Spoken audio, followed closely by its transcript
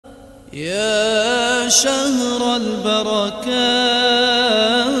يا شهر البركات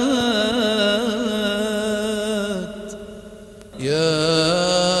يا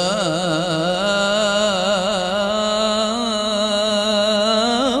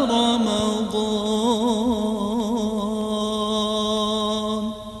رمضان.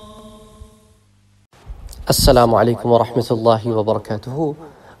 السلام علیکم ورحمۃ اللہ وبرکاتہ.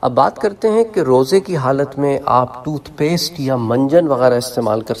 اب بات کرتے ہیں کہ روزے کی حالت میں آپ ٹوتھ پیسٹ یا منجن وغیرہ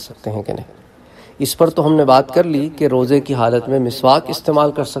استعمال کر سکتے ہیں کہ نہیں. اس پر تو ہم نے بات کر لی کہ روزے کی حالت میں مسواک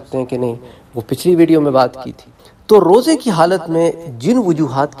استعمال کر سکتے ہیں کہ نہیں، وہ پچھلی ویڈیو میں بات کی تھی. تو روزے کی حالت میں جن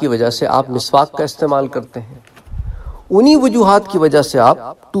وجوہات کی وجہ سے آپ مسواک کا استعمال کرتے ہیں، انہی وجوہات کی وجہ سے آپ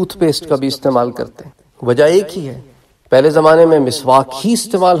ٹوتھ پیسٹ کا بھی استعمال کرتے ہیں. وجہ ایک ہی ہے، پہلے زمانے میں مسواک ہی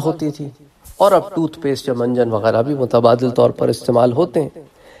استعمال ہوتی تھی اور اب ٹوتھ پیسٹ یا منجن وغیرہ بھی متبادل طور پر استعمال ہوتے ہیں.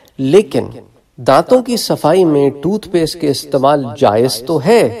 لیکن دانتوں کی صفائی میں ٹوتھ پیسٹ کے استعمال جائز تو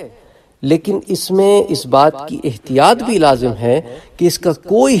ہے، لیکن اس میں اس بات کی احتیاط بھی لازم ہے کہ اس کا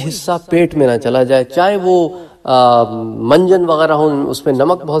کوئی حصہ پیٹ میں نہ چلا جائے. چاہے وہ منجن وغیرہ ہوں، اس میں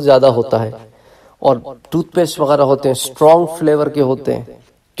نمک بہت زیادہ ہوتا ہے، اور ٹوتھ پیسٹ وغیرہ ہوتے ہیں اسٹرانگ فلیور کے ہوتے ہیں،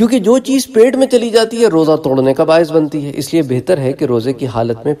 کیونکہ جو چیز پیٹ میں چلی جاتی ہے روزہ توڑنے کا باعث بنتی ہے. اس لیے بہتر ہے کہ روزے کی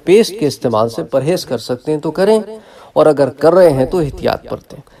حالت میں پیسٹ کے استعمال سے پرہیز کر سکتے ہیں تو کریں، اور اگر کر رہے ہیں تو احتیاط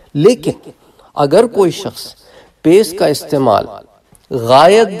برتیں. لیکن اگر کوئی شخص پیسٹ کا استعمال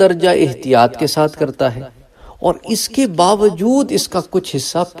غایت درجہ احتیاط کے ساتھ کرتا ہے اور اس کے باوجود اس کا کچھ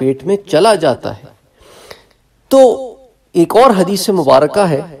حصہ پیٹ میں چلا جاتا ہے، تو ایک اور حدیث مبارکہ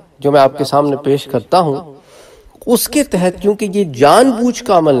ہے جو میں آپ کے سامنے پیش کرتا ہوں. اس کے تحت کیونکہ یہ جان بوجھ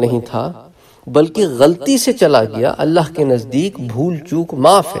کا عمل نہیں تھا بلکہ غلطی سے چلا گیا، اللہ کے نزدیک بھول چوک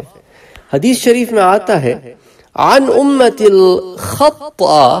معاف ہے. حدیث شریف میں آتا ہے، عن امت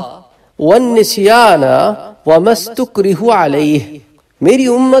الخطأ والنسیان وما استکرہ علیہ، میری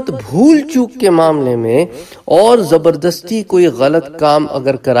امت بھول چوک کے معاملے میں اور زبردستی کوئی غلط کام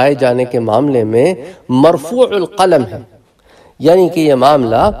اگر کرائے جانے کے معاملے میں مرفوع القلم ہے، یعنی کہ یہ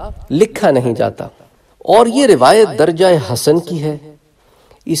معاملہ لکھا نہیں جاتا. اور یہ روایت درجہ حسن کی ہے.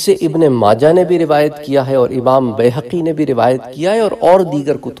 اسے ابن ماجہ نے بھی روایت کیا ہے اور امام بیہقی نے بھی روایت کیا ہے، اور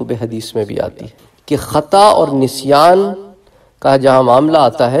دیگر کتب حدیث میں بھی آتی ہے کہ خطا اور نسیان کا جہاں معاملہ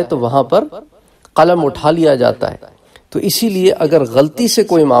آتا ہے تو وہاں پر قلم اٹھا لیا جاتا ہے. تو اسی لیے اگر غلطی سے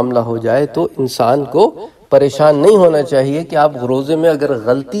کوئی معاملہ ہو جائے تو انسان کو پریشان نہیں ہونا چاہیے کہ آپ روزے میں اگر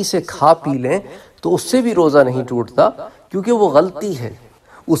غلطی سے کھا پی لیں تو اس سے بھی روزہ نہیں ٹوٹتا، کیونکہ وہ غلطی ہے.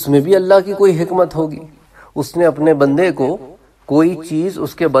 اس میں بھی اللہ کی کوئی حکمت ہوگی، اس نے اپنے بندے کو کوئی چیز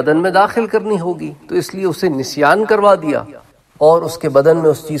اس کے بدن میں داخل کرنی ہوگی، تو اس لیے اسے نسیان کروا دیا اور اس کے بدن میں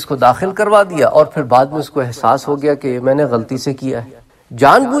اس چیز کو داخل کروا دیا، اور پھر بعد میں اس کو احساس ہو گیا کہ میں نے غلطی سے کیا ہے.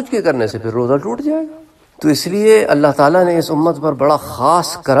 جان بوجھ کے کرنے سے پھر روزہ ٹوٹ جائے گا. تو اس لیے اللہ تعالیٰ نے اس امت پر بڑا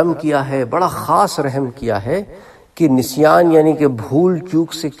خاص کرم کیا ہے، بڑا خاص رحم کیا ہے کہ نسیان یعنی کہ بھول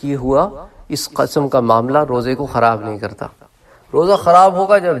چوک سے کیے ہوا اس قسم کا معاملہ روزے کو خراب نہیں کرتا. روزہ خراب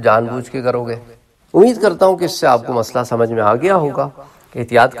ہوگا جب جان بوجھ کے کرو گے. امید کرتا ہوں کہ اس سے آپ کو مسئلہ سمجھ میں آ گیا ہوگا.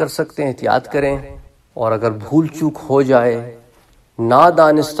 احتیاط کر سکتے ہیں، احتیاط کریں، اور اگر بھول چوک ہو جائے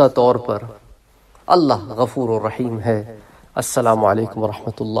نادانستہ طور پر، اللہ غفور و رحیم ہے. السلام علیکم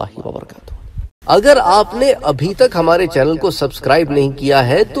ورحمۃ اللہ وبرکاتہ. اگر آپ نے ابھی تک ہمارے چینل کو سبسکرائب نہیں کیا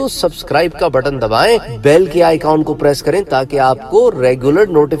ہے تو سبسکرائب کا بٹن دبائیں، بیل کے آئیکن کو پریس کریں تاکہ آپ کو ریگولر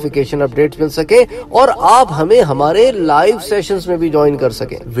نوٹیفیکیشن اپڈیٹس مل سکے اور آپ ہمیں ہمارے لائیو سیشنز میں بھی جوائن کر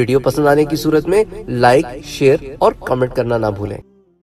سکیں. ویڈیو پسند آنے کی صورت میں لائک، شیئر اور کمنٹ کرنا نہ بھولیں.